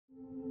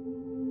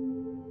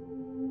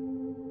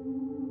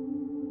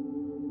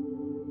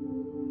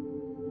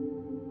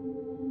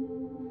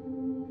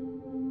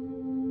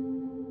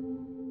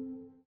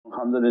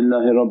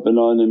Alhamdulillahi Rabbil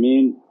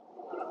Alameen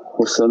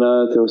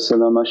wassalatu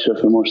wassalamu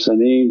ashrafil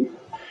mursaleen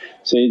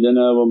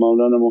Sayyidina wa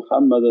Mevlana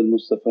Muhammadan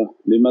Mustafa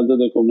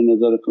bimadadikum min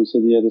nazarikum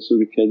Sayyidi ya Rasul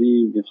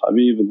Kareem ya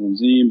Habib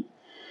al-Azim.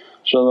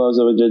 InshaAllah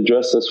Azza wa Jal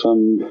dress us from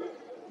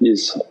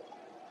this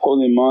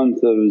holy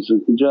month of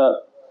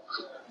hijrah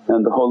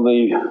and the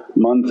holy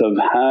month of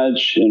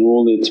Hajj and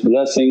all its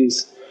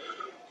blessings.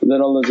 And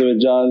that Allah Azza wa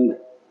Jal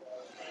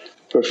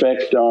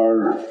perfect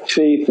our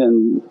faith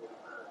and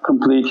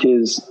complete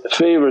His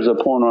favours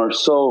upon our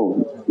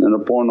soul and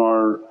upon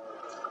our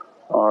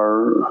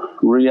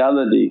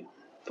reality.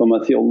 فَمَا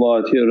أَطِيعُوا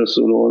اللَّهَ وَأَطِيعُوا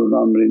الرَّسُولَ وَأُولِي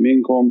الْأَمْرِ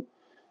مِنكُم.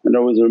 And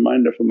always a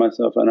reminder for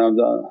myself, أَنَا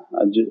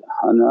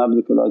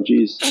عَبْدُكَ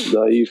الْعَجِيزُ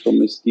ضَعِيفٌ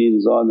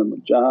مِسْكِينٌ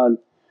ظَالِمٌ جَاهِلٌ.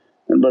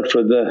 And but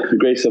for the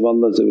grace of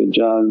Allah's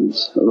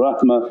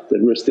rahmah that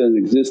we're still in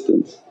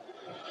existence.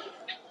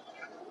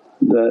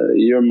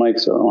 Your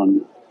mics are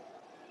on.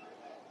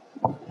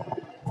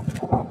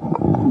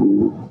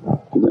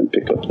 Then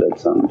pick up that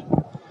sound.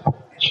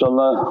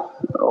 InshaAllah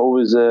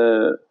always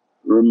a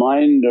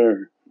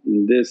reminder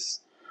in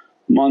this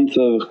month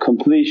of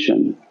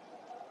completion,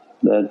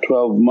 that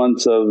 12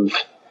 months of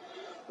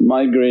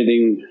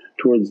migrating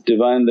towards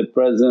Divinely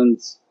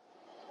Presence,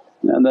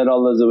 and that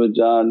Allah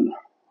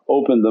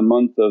opened the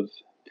month of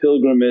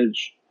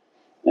pilgrimage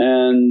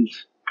and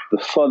the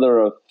father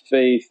of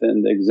faith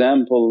and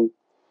example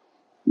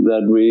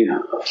that we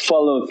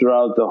follow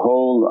throughout the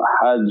whole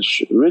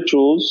Hajj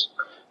rituals,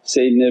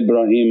 Sayyidina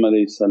Ibrahim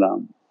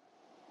salam.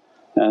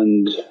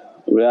 And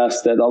we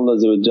ask that Allah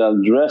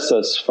dress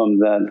us from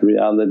that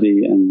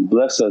reality and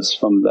bless us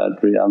from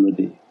that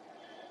reality,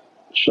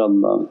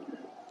 inshaAllah.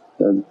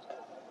 That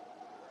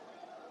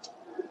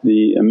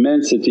the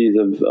immensities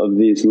of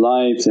these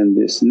lights and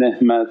this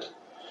ni'mat.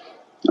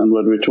 And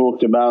what we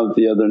talked about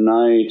the other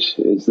night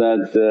is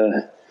that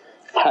the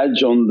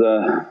Hajj on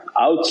the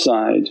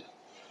outside,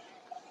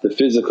 the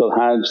physical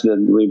Hajj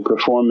that we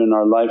perform in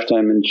our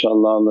lifetime,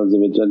 inshaAllah Allah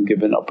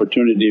give an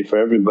opportunity for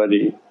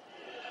everybody.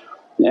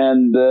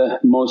 And the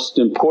most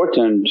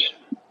important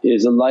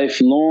is a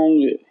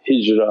lifelong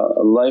hijrah,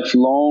 a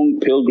lifelong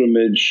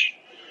pilgrimage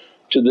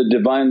to the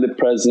Divinely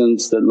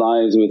Presence that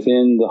lies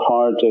within the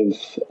heart of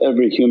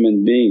every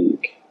human being.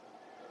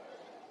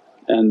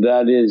 And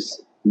that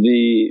is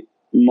the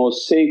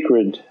most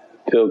sacred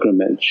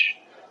pilgrimage.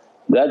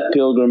 That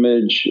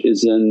pilgrimage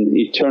is an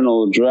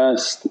eternal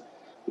dress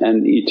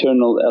and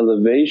eternal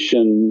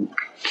elevation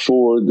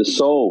for the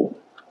soul.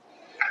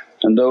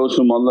 And those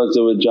whom Allah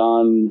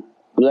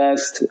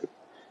blessed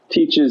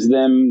teaches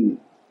them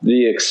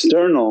the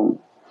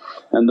external,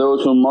 and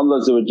those whom Allah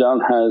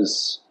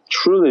has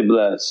truly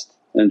blessed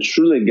and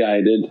truly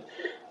guided,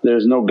 there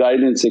is no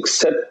guidance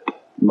except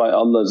by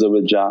Allah,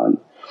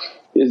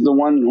 is the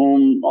one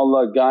whom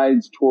Allah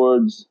guides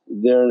towards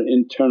their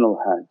internal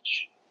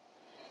Hajj.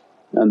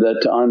 And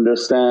that to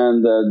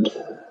understand that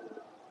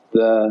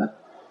the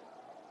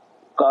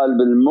qalb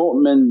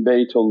al-mu'min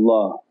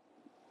baytullah,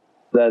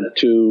 that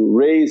to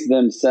raise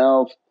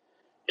themselves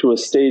to a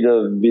state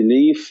of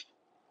belief,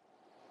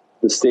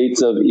 the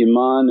states of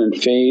iman and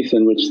faith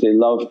in which they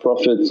love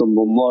Prophet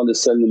more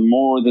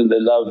than they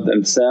love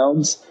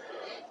themselves,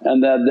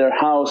 and that their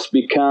house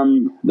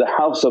become the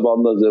house of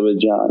Allah.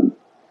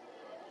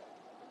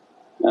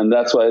 And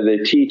that's why they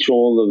teach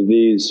all of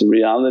these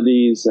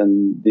realities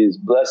and these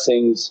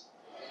blessings,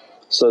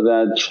 so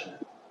that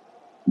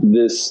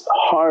this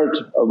heart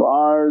of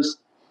ours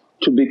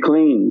to be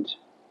cleaned,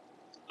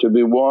 to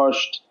be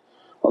washed.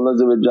 Allah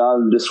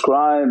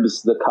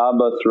describes the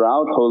Ka'bah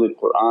throughout Holy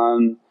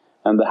Qur'an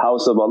and the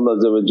house of Allah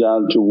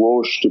to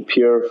wash, to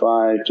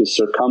purify, to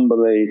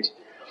circumbulate.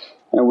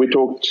 And we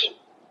talked,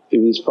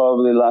 it was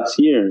probably last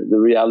year, the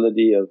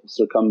reality of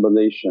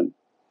circumbulation,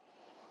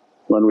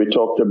 when we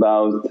talked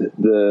about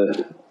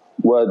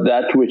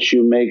that which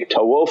you make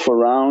tawaf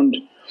around,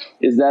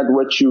 is that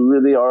what you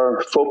really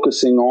are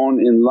focusing on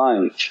in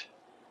life.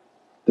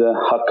 The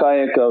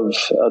haqqaiq of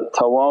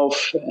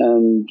tawaf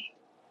and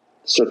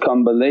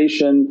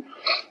circumbulation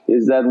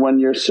is that when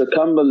you're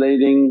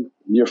circumbulating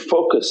you're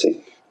focusing.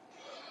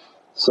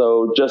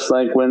 So just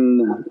like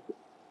when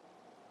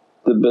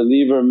the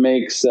believer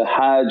makes a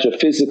Hajj, a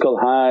physical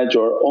Hajj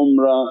or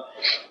Umrah,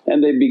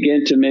 and they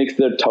begin to make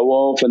their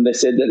tawaf, and they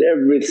said that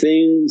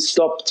everything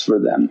stopped for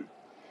them.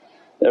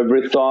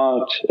 Every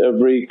thought,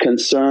 every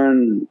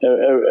concern,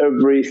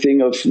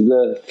 everything of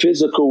the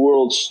physical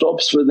world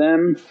stops for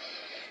them,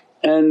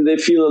 and they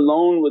feel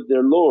alone with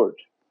their Lord.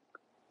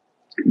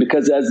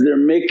 Because as they're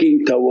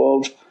making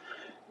tawaf,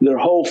 their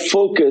whole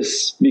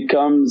focus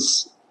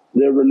becomes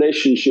their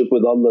relationship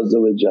with Allah,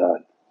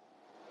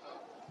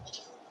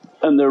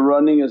 and their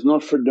running is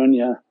not for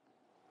dunya,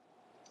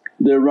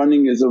 their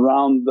running is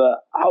around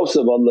the house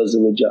of Allah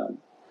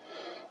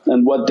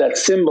and what that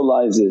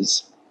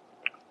symbolizes.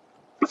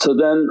 So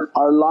then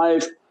our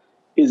life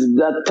is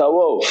that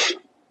tawaf,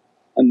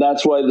 and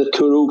that's why the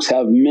turuqs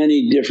have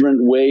many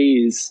different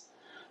ways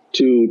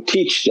to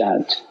teach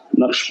that.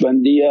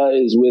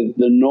 Naqshbandiya is with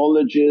the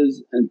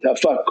knowledges and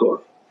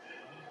tafakkur,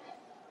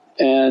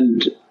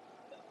 and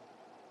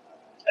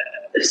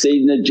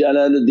Sayyidina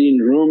Jalaluddin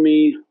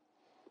Rumi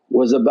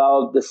was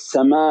about the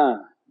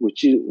sama,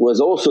 which was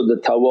also the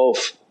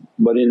tawaf,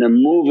 but in a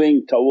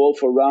moving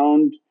tawaf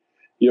around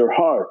your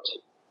heart.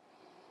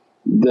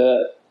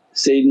 The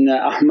Sayyidina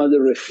Ahmad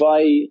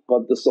Rifai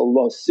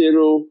Qaddasallahu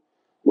Sirru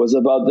was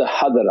about the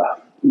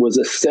Hadra, was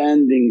a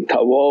standing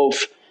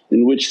tawaf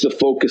in which the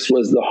focus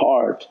was the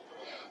heart.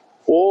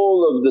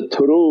 All of the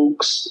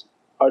turuqs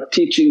are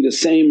teaching the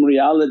same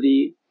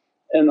reality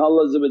and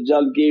Allah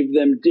gave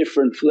them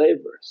different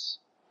flavors.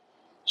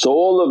 So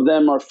all of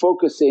them are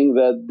focusing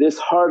that this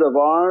heart of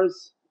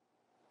ours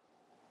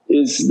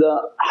is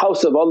the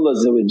house of Allah,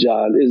 is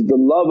the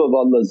love of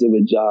Allah,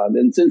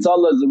 and since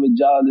Allah is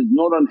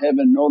not on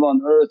heaven, not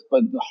on earth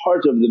but the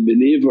heart of the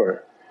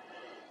believer,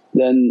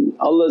 then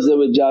Allah's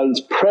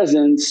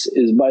presence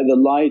is by the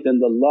light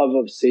and the love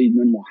of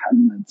Sayyidina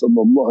Muhammad,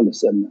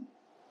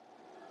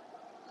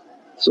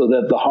 so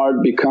that the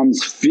heart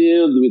becomes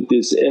filled with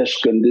this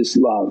ishq and this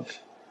love.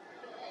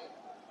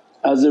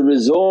 As a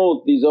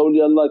result these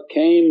awliyaullah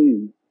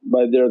came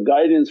by their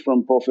guidance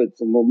from Prophet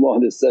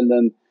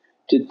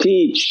to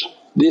teach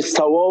this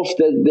tawaf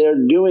that they're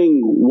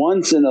doing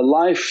once in a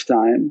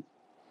lifetime,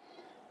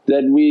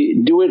 that we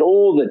do it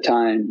all the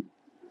time.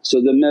 So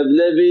the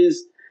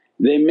Mevlevis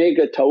they make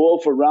a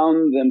tawaf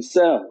around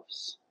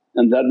themselves,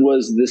 and that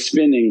was the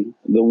spinning,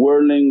 the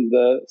whirling,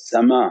 the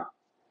sama.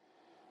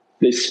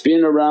 They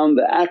spin around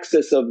the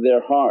axis of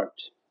their heart,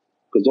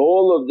 because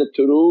all of the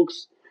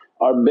turuqs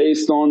are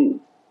based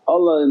on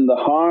Allah in the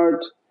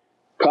heart,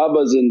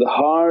 Ka'bah's in the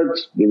heart,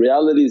 the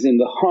realities in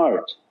the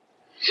heart.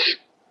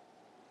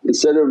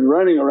 Instead of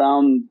running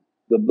around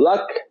the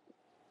black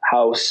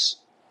house,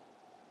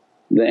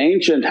 the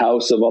ancient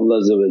house of Allah,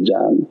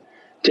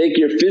 take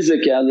your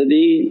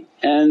physicality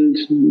and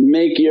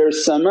make your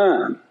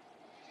sama.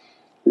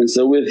 And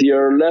so with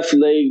your left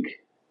leg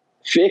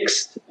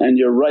fixed and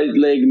your right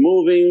leg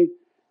moving,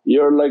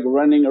 you're like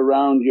running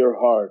around your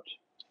heart.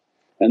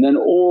 And then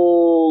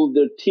all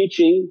the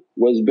teaching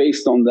was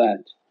based on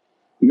that,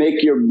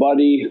 make your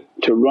body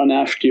to run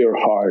after your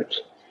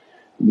heart.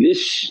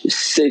 This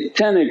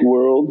satanic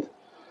world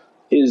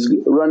is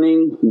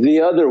running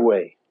the other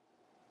way,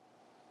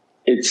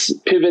 it's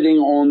pivoting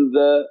on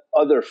the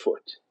other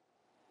foot,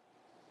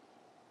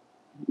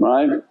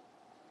 right?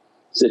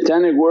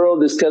 Satanic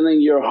world is telling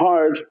your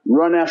heart,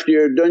 run after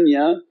your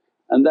dunya,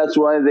 and that's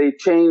why they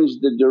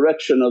changed the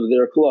direction of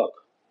their clock,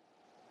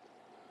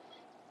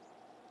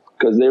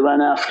 because they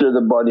ran after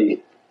the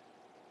body.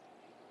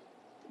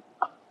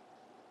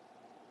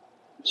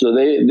 So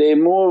they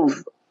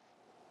move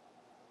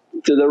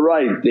to the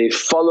right, they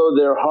follow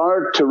their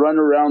heart to run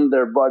around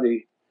their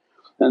body,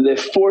 and they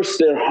force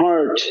their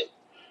heart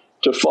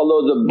to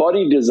follow the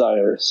body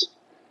desires.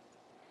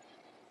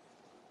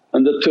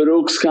 And the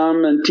turuqs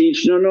come and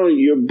teach, no,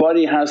 your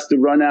body has to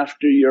run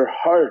after your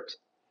heart,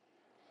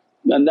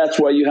 and that's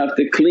why you have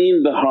to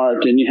clean the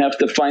heart and you have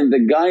to find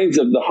the guides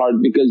of the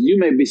heart, because you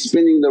may be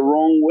spinning the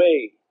wrong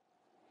way.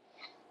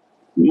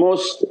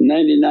 Most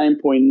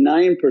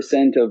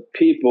 99.9% of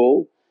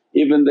people,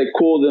 even they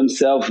call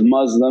themselves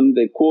Muslim,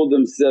 they call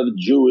themselves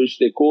Jewish,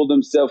 they call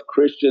themselves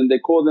Christian, they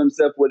call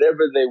themselves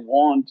whatever they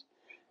want,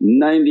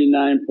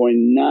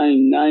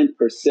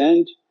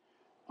 99.99%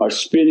 are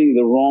spinning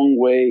the wrong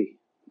way.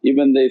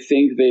 Even they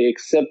think they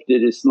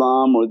accepted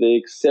Islam or they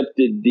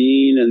accepted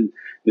deen and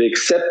they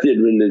accepted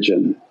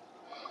religion.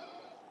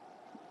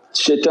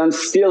 Shaitan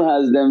still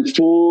has them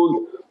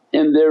fooled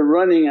and they're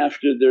running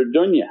after their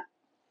dunya,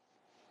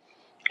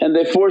 and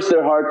they force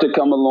their heart to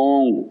come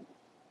along.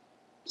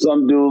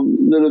 Some do a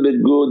little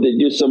bit good, they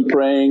do some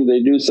praying,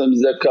 they do some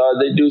zakah,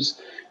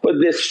 but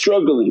they're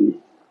struggling.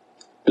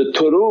 The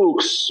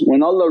turuqs,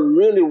 when Allah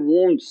really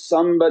wants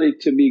somebody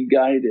to be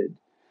guided,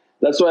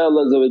 that's why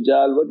Allah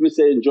what we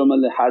say in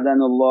Jumal,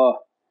 hadanallah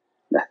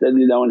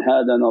nahtadi law in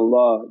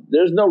hadanallah.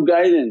 There's no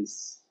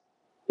guidance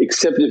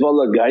except if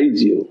Allah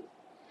guides you.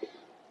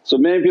 So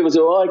many people say,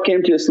 oh I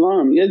came to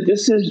Islam. Yeah,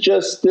 this is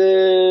just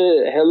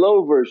the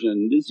hello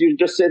version, you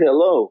just said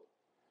hello.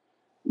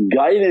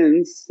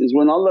 Guidance is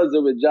when Allah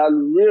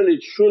really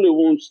truly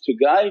wants to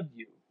guide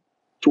you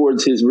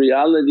towards His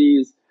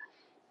realities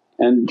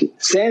and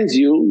sends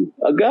you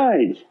a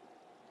guide.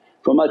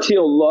 فَمَا أَتِيَ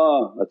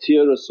اللَّهُ أَتِيَ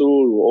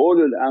رَسُولُ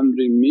وَأُولُو الْأَمْرِ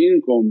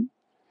مِنْكُمْ.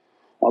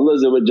 Allah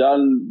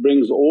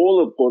brings all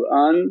of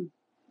Qur'an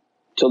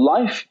to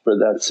life for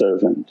that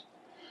servant.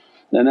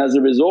 And as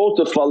a result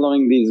of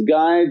following these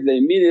guides, they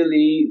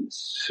immediately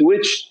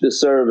switch the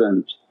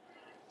servant,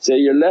 say,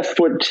 your left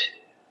foot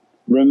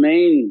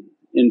remain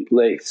in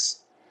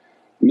place,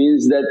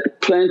 means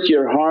that plant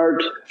your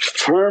heart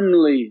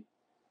firmly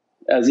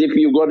as if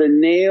you got a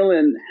nail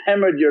and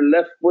hammered your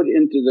left foot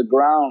into the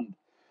ground.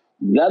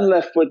 That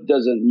left foot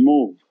doesn't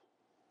move,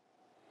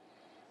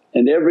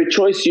 and every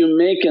choice you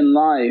make in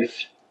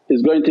life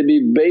is going to be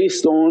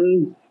based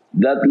on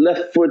that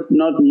left foot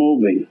not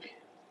moving.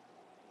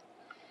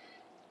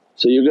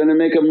 So you're going to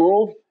make a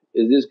move,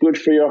 is this good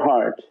for your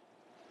heart?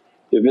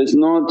 If it's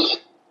not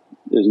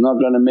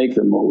going to make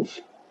the move.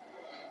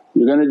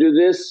 You're going to do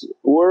this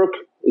work,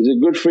 is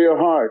it good for your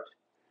heart?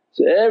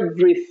 So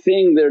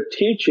everything they're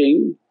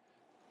teaching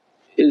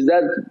is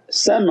that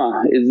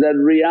sama, is that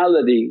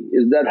reality,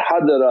 is that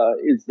hadra,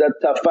 is that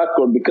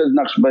tafakkur, because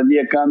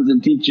Naqshbandiya comes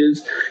and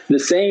teaches the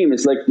same,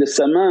 it's like the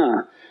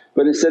sama.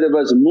 But instead of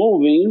us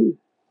moving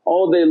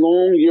all day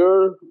long,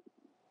 you're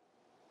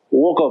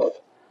waqaf,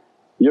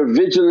 you're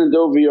vigilant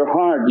over your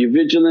heart, you're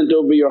vigilant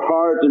over your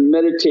heart and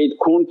meditate,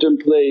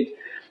 contemplate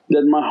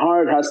that my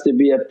heart has to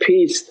be at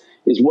peace.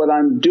 Is what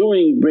I'm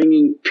doing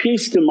bringing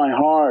peace to my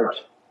heart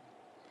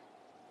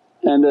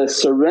and a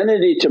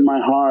serenity to my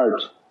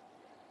heart,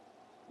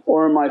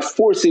 or am I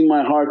forcing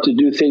my heart to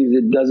do things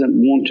it doesn't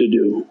want to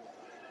do?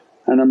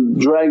 And I'm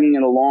dragging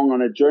it along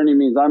on a journey,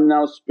 means I'm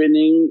now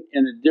spinning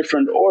in a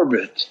different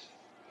orbit.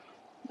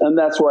 And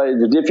that's why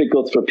it's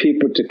difficult for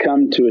people to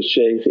come to a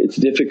shaykh, it's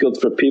difficult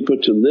for people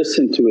to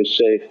listen to a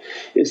shaykh,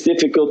 it's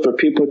difficult for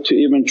people to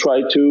even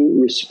try to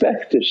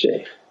respect a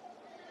shaykh.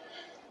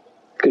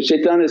 Because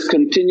shaitan is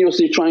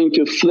continuously trying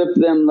to flip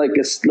them like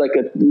a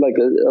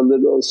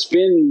little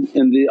spin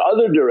in the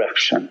other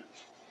direction.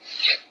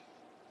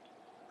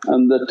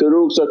 And the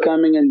turuqs are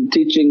coming and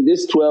teaching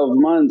this 12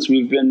 months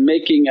we've been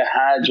making a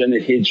hajj and a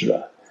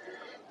hijrah,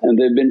 and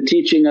they've been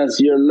teaching us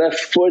your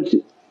left foot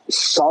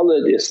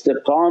solid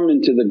istiqam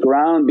into the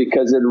ground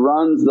because it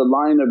runs the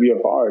line of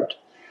your heart,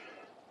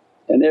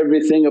 and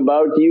everything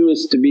about you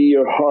is to be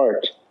your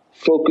heart.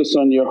 Focus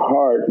on your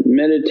heart,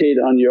 meditate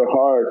on your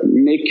heart,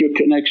 make your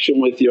connection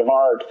with your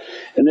heart,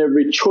 and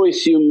every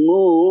choice you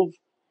move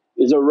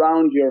is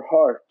around your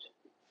heart.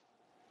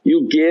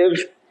 You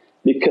give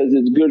because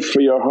it's good for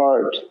your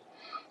heart,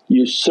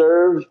 you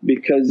serve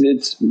because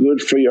it's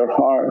good for your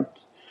heart,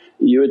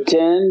 you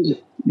attend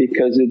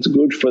because it's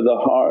good for the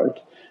heart,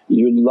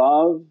 you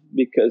love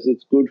because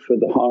it's good for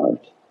the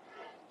heart.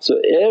 So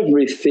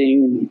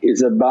everything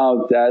is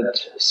about that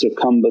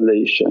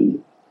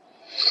circumbulation.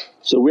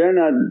 So we're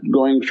not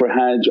going for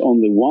Hajj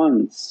only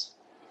once.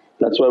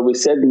 That's why we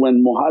said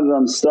when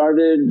Muharram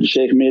started,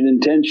 Shaykh made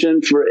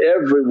intention for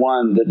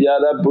everyone that, Ya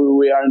Rabbi,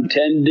 we are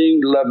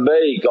intending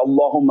labbaik,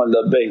 Allahumma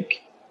labbaik,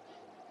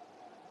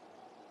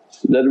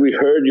 that we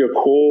heard your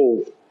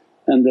call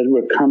and that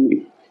we're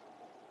coming.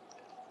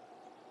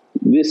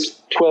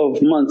 This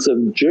 12 months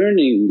of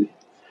journeying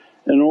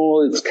and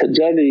all its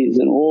kajalis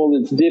and all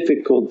its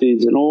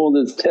difficulties and all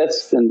its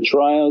tests and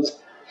trials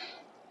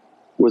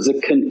was a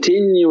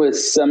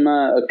continuous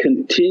sama, a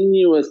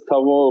continuous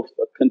tawaf,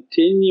 a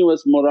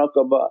continuous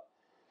murāqabah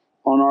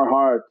on our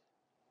heart.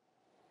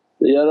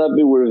 Ya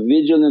Rabbi, we're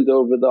vigilant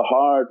over the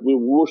heart, we're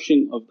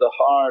washing of the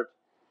heart.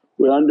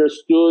 We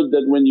understood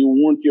that when you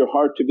want your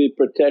heart to be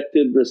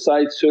protected,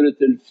 recite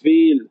Surat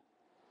al-Fil,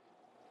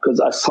 because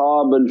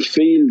ashab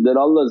al-Fil that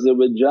Allah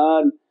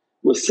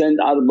will send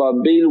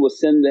Arbabil, will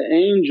send the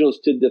angels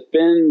to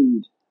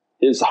defend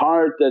his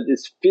heart that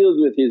is filled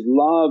with his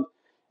love,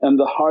 and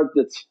the heart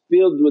that's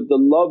filled with the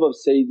love of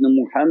Sayyidina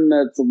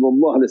Muhammad.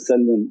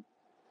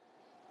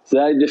 So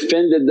I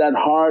defended that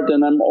heart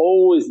and I'm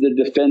always the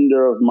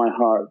defender of my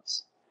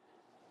hearts.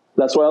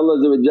 That's why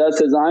Allah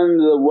says, I'm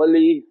the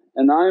wali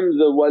and I'm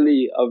the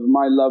wali of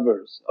my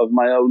lovers, of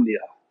my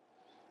awliya.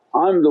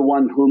 I'm the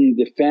one whom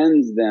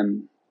defends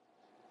them.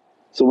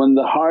 So when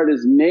the heart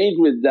is made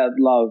with that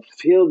love,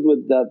 filled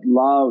with that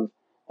love,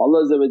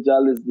 Allah is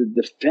the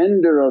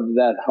defender of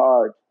that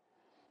heart.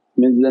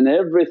 Means then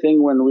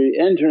everything when we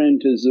enter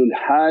into Zul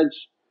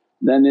Hajj,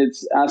 then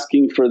it's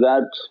asking for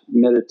that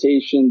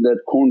meditation, that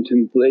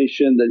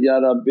contemplation that, Ya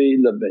Rabbi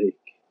labbaik,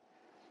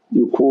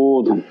 you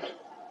called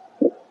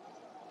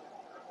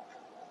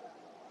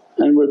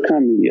and we're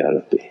coming, Ya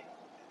Rabbi.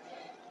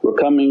 We're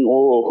coming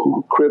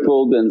all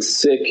crippled and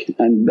sick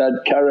and bad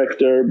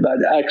character,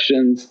 bad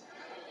actions,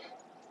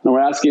 and we're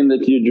asking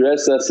that you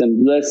dress us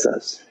and bless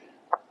us,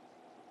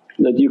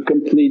 that you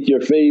complete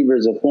your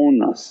favours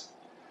upon us,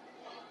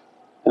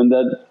 and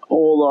that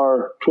all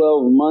our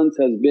 12 months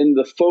has been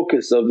the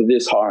focus of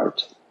this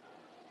heart.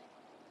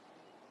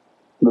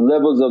 The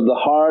levels of the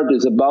heart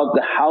is about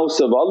the house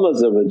of Allah.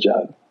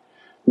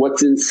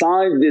 What's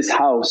inside this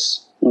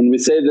house, when we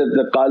say that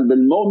the qalb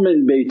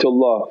al-mu'min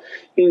baytullah,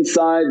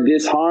 inside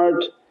this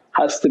heart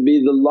has to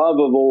be the love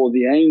of all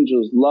the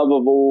angels, love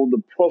of all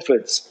the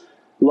prophets,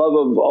 love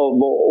of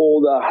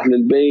all the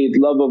Ahlul Bayt,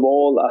 love of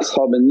all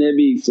ashab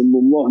al-Nabi,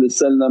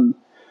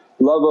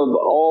 love of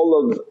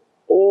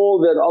all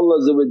that Allah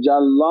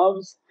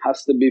loves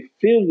has to be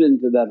filled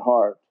into that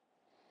heart.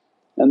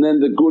 And then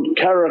the good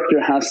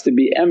character has to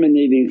be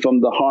emanating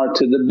from the heart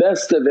to the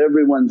best of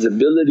everyone's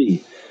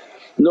ability.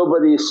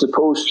 Nobody is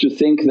supposed to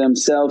think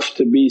themselves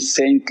to be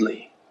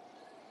saintly.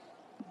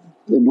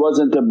 It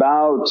wasn't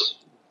about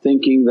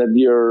thinking that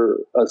you're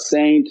a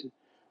saint,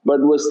 but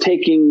was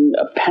taking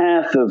a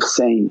path of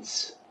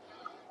saints.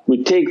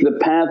 We take the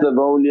path of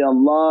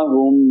awliyaullah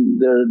whom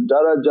their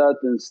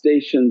darajat and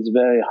stations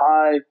very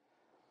high.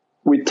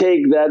 We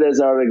take that as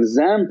our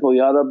example,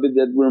 Ya Rabbi,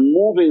 that we're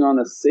moving on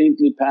a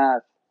saintly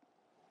path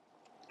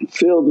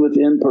filled with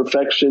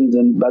imperfections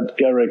and bad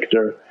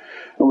character,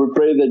 and we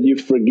pray that you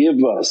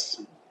forgive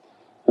us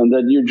and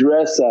that you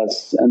dress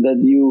us and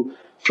that you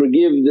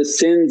forgive the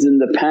sins in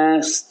the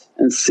past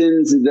and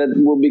sins that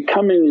will be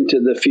coming into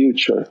the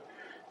future,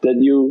 that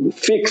you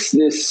fix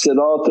this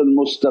Sirat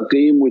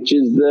al-Mustaqeem, which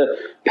is the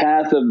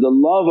path of the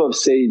love of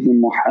Sayyidina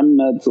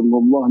Muhammad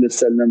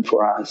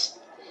for us.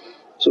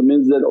 So it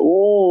means that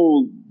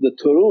all the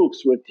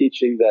turuqs were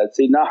teaching that.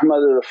 Sayyidina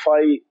Ahmad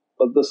Rifai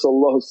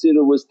Qaddasallahu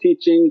Sirruh was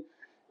teaching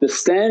the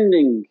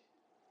standing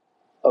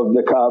of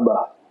the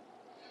Ka'bah,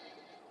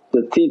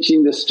 the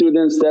teaching the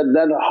students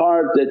that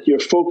heart that you're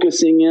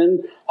focusing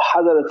in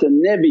Hadrat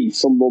al-Nabi,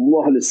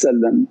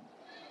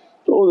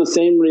 all the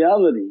same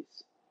realities.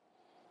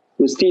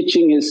 Was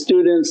teaching his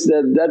students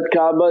that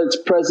Ka'bah, its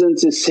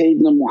presence is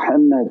Sayyidina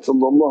Muhammad.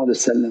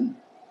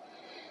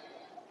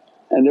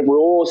 And if we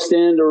all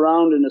stand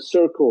around in a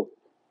circle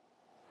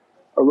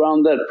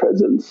around that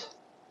presence,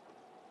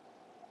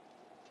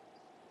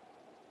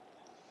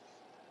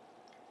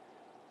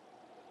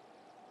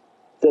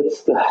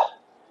 that's the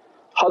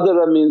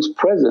Haḍra means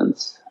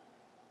presence,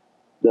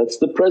 that's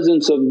the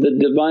presence of the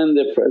Divine,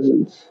 their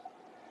presence,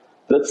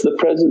 that's the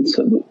presence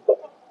of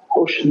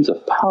oceans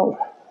of power.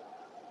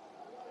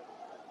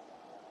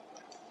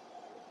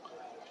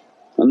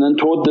 And then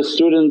taught the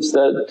students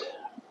that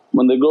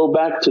when they go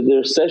back to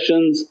their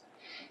sessions,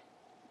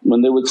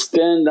 when they would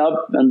stand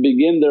up and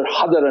begin their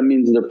Haḍra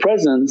means their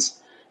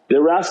presence, they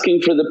were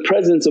asking for the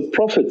presence of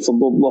Prophet. So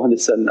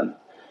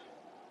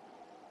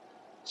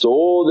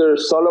all their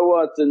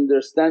salawats and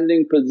their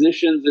standing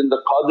positions in the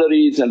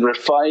Qadris and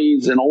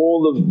Rifais and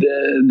all of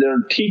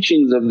their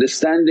teachings of the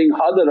standing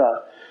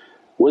Haḍra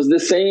was the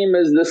same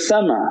as the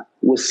sama,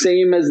 was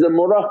same as the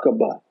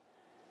Murāqabah.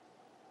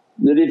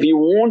 That if you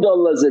want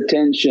Allah's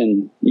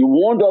attention, you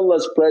want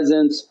Allah's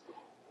presence,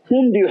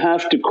 whom do you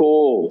have to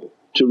call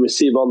to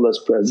receive Allah's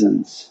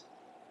presence?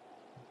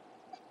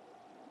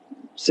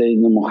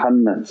 Sayyidina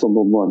Muhammad.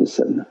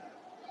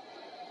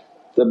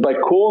 That by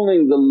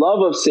calling the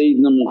love of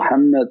Sayyidina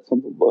Muhammad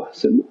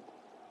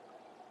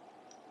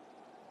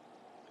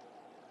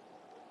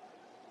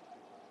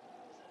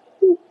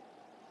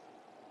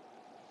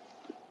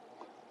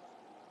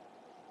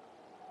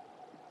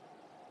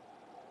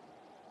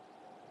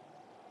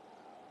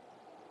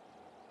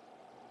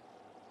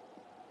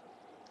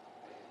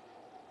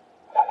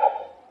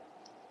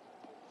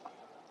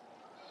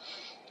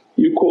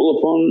you call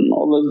upon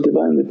Allah's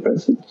Divinely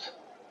Presence.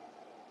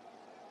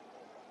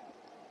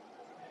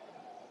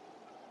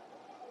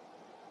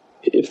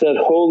 If that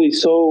holy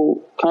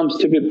soul comes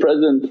to be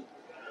present,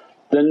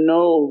 then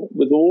know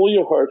with all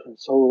your heart and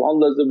soul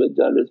Allah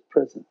is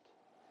present.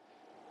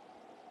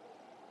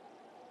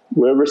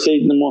 Wherever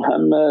Sayyidina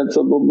Muhammad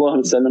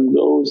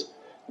goes,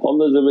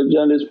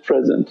 Allah is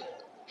present.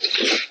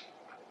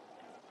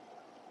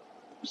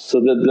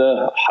 So that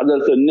the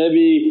Hadrat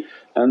al-Nabi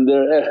and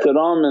their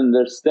ihtiram and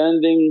their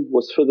standing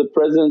was for the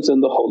presence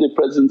and the holy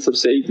presence of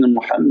Sayyidina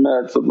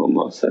Muhammad.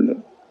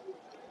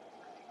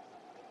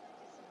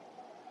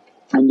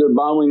 And they're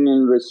bowing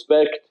in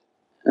respect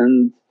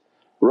and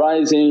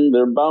rising,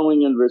 they're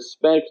bowing in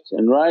respect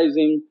and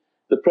rising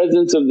the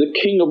presence of the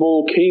King of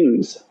all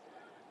kings,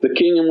 the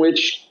King in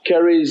which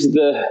carries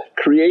the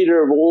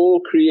creator of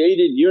all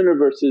created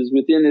universes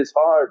within his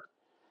heart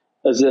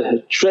as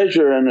a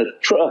treasure and a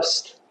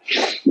trust.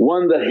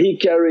 One that he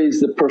carries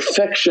the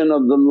perfection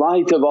of the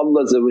light of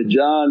Allah,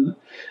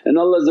 and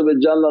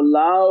Allah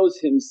allows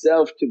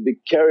Himself to be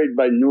carried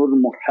by Nur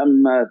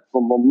Muhammad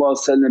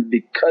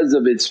because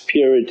of its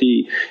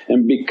purity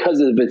and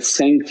because of its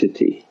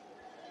sanctity.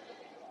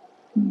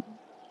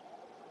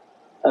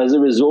 As a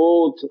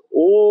result,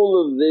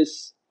 all of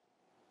this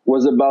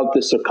was about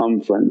the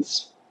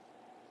circumference.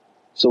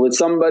 So what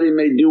somebody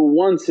may do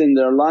once in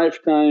their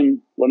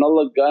lifetime, when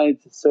Allah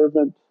guides a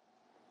servant,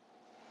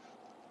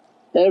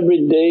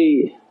 every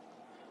day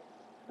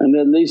and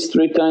at least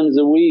 3 times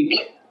a week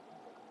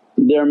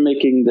they're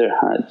making their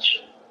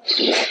Hajj.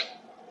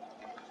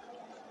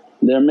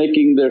 They're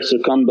making their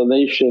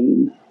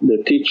circumbulation,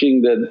 they're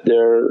teaching that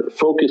they're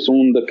focused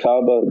on the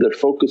Ka'bah, they're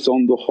focused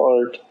on the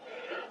heart,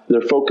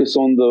 they're focused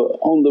on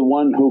the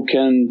one who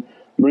can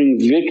bring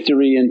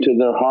victory into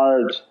their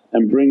heart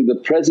and bring the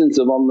presence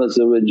of Allah is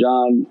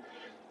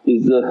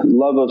the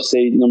love of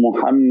Sayyidina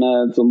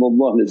Muhammad.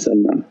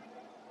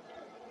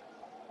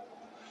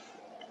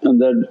 And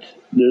that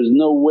there's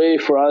no way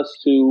for us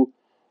to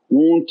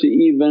want to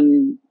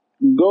even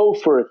go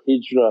for a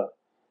hijrah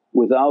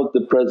without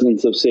the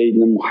presence of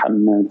Sayyidina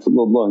Muhammad.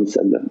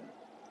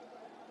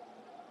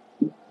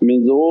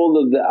 Means all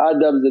of the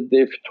adabs that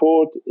they've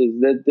taught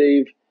is that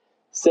they've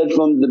said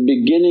from the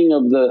beginning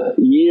of the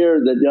year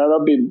that, Ya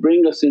Rabbi,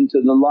 bring us into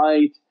the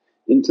light,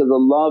 into the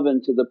love,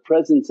 into the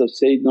presence of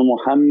Sayyidina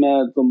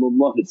Muhammad,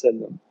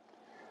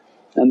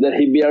 and that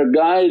he be our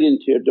guide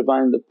into your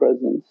Divine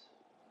presence.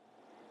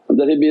 And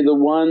that he be the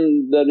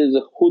one that is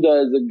a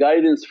huda, is a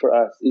guidance for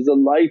us, is a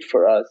light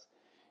for us,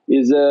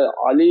 is a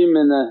alim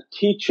and a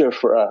teacher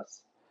for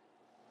us.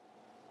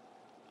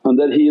 And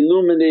that he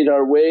illuminate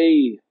our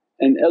way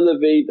and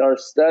elevate our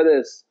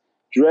status,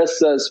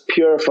 dress us,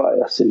 purify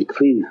us and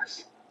clean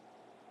us.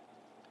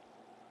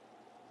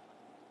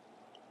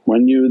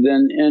 When you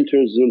then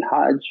enter Zul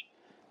Hajj,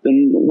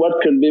 then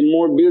what could be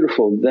more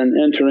beautiful than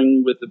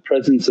entering with the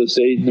presence of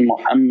Sayyidina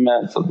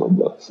Muhammad.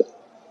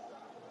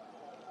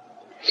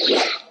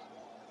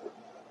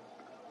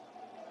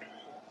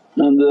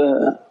 And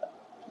the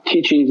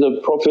teachings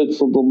of Prophet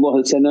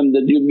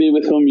that you be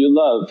with whom you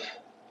love,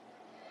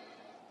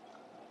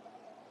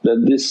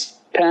 that this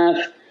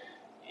path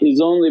is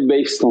only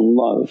based on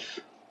love.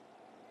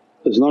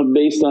 It's not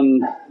based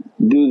on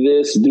do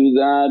this, do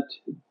that,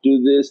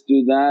 do this,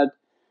 do that,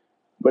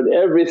 but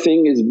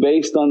everything is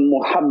based on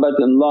muhabbat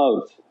and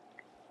love.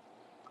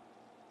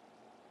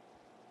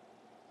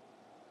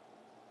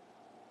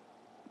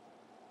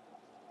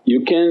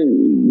 You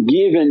can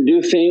give and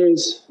do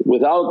things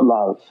without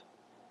love,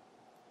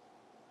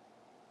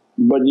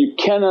 but you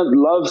cannot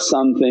love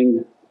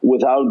something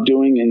without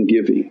doing and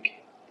giving.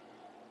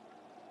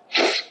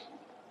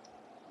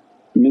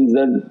 Means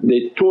that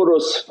they taught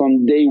us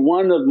from day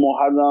one of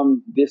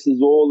Muharram, this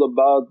is all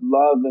about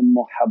love and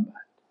muhabbat.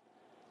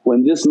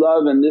 When this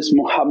love and this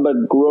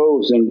muhabbat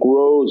grows and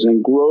grows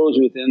and grows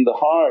within the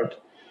heart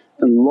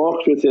and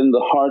locked within the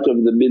heart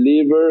of the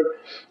believer,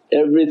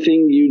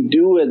 everything you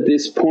do at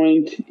this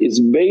point is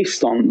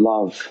based on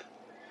love.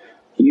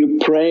 You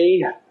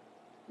pray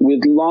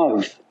with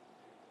love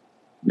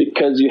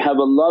because you have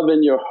a love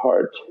in your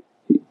heart,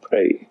 you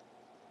pray.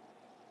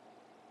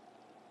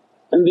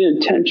 And the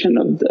intention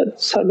of that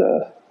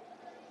salah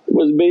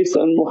was based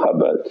on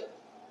muhabbat,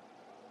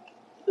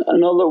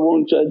 and Allah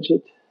won't judge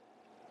it.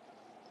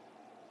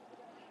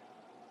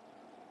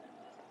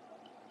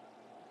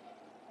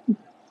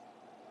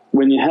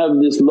 When you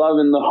have this love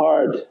in the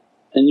heart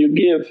and you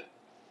give,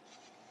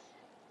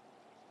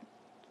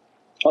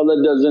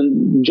 Allah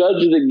doesn't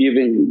judge the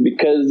giving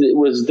because it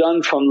was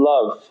done from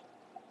love.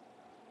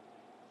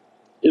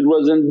 It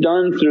wasn't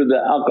done through the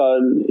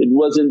aqal, it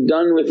wasn't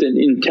done with an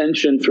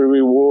intention for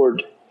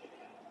reward.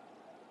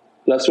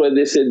 That's why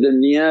they said the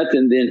niyat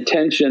and the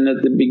intention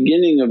at the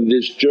beginning of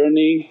this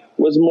journey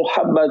was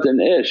muhabbat and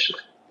ishq.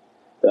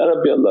 Ya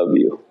Rabbi, I love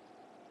you.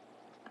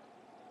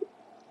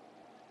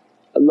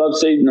 I love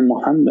Sayyidina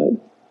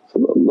Muhammad.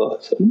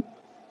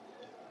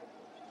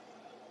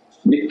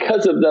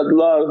 Because of that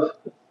love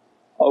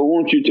I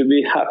want you to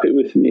be happy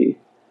with me.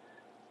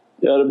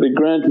 Ya Rabbi,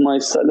 grant my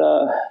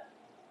salah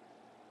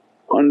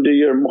under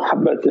your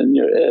muhabbat and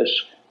your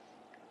ishq.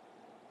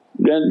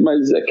 Grant my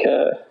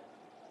zakah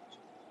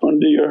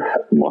under your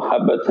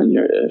muhabbat and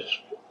your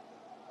ishq.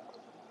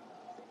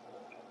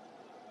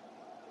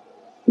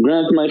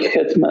 Grant my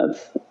khidmat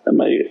and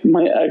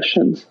my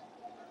actions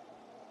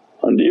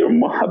under your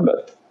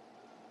muhabbat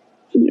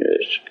and your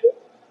ishq.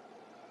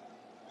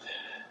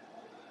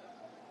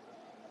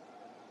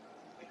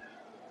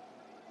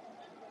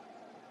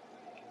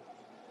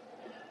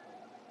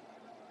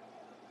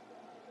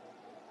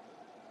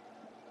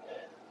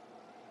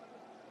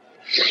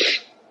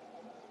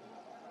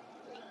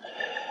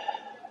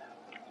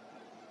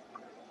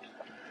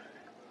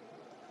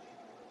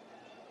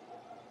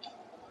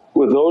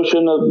 With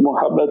ocean of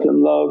muhabbat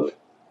and love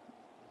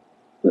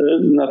there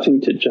is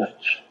nothing to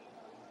judge.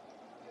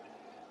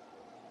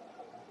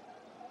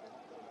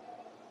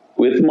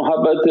 With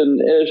muhabbat and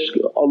ishq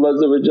Allah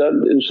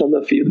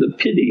inshaAllah feel the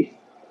pity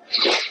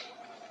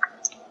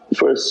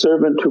for a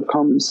servant who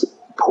comes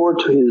poor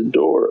to his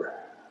door,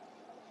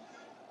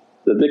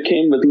 that they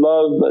came with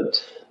love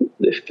but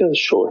they fell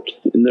short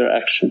in their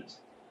actions.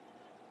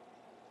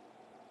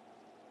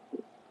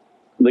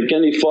 Like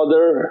any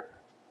father,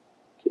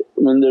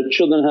 when their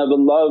children have a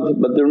love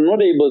but they're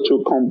not able to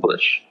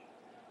accomplish,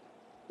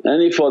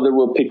 any father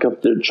will pick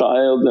up their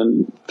child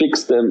and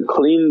fix them,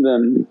 clean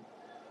them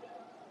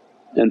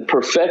and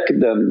perfect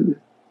them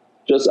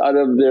just out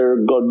of their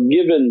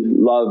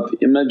God-given love.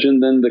 Imagine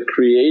then the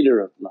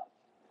creator of love.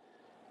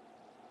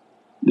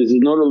 This is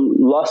not a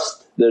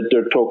lust that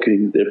they're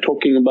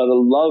talking about a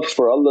love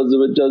for Allah's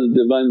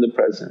Divine the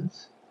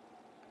Presence.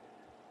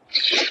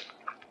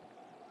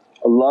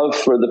 A love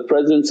for the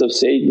presence of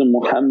Sayyidina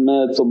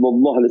Muhammad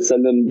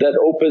that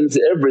opens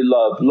every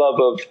love, love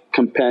of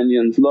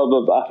companions, love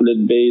of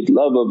Ahlul Bayt,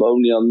 love of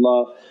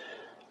awliyaullah.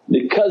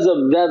 Because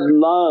of that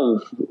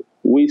love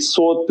we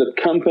sought the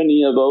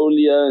company of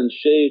awliya and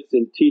shaykhs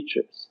and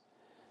teachers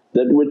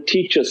that would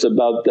teach us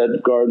about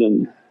that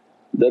garden,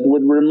 that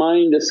would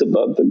remind us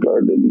about the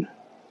garden,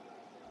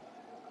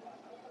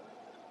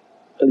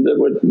 and that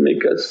would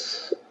make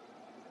us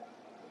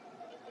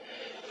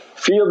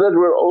feel that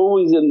we're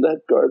always in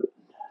that garden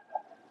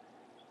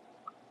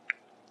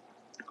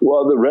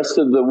while the rest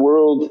of the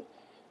world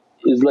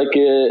is like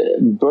a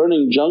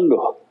burning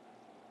jungle.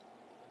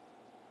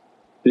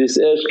 This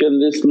ishq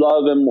and this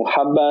love and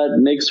muhabbat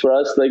makes for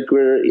us like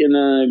we're in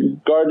a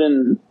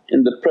garden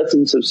in the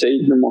presence of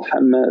Sayyidina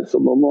Muhammad.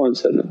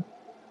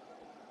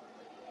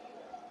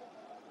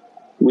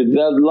 With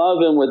that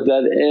love and with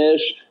that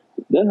ishq,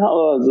 then how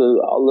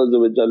Allah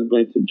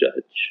going to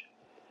judge?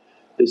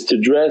 Is to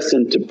dress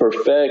and to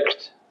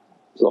perfect.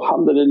 So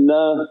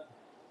alhamdulillah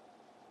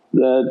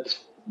that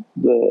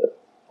the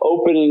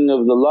opening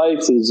of the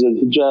lights of Zul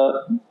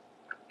Hijjah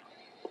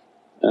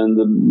and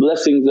the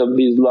blessings of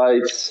these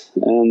lights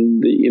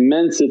and the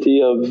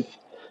immensity of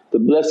the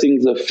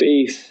blessings of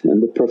faith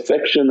and the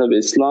perfection of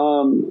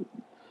Islam,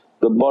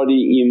 the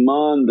body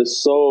iman, the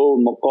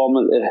soul maqam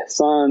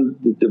al-ihsan,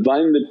 the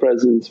Divinely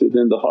Presence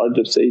within the heart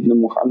of Sayyidina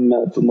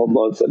Muhammad.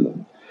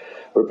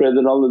 We pray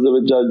that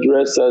Allah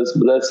dress us,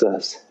 bless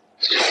us,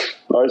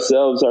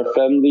 ourselves, our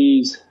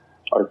families,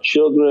 our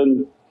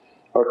children,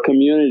 our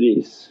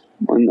communities,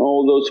 and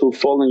all those who are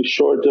falling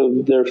short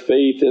of their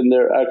faith and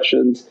their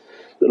actions,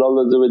 that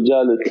Allah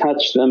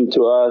attach them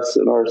to us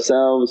and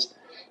ourselves,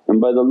 and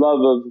by the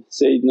love of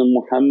Sayyidina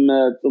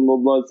Muhammad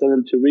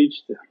to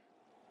reach them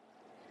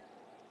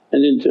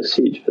and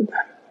intercede for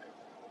them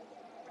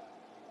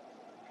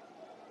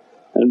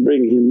and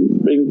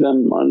bring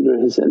them under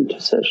his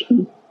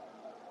intercession,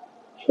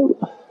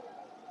 inshaAllah.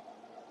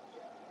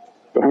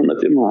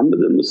 بحرمة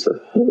محمد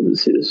المصطفى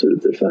بسير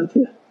سورة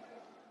الفاتحة.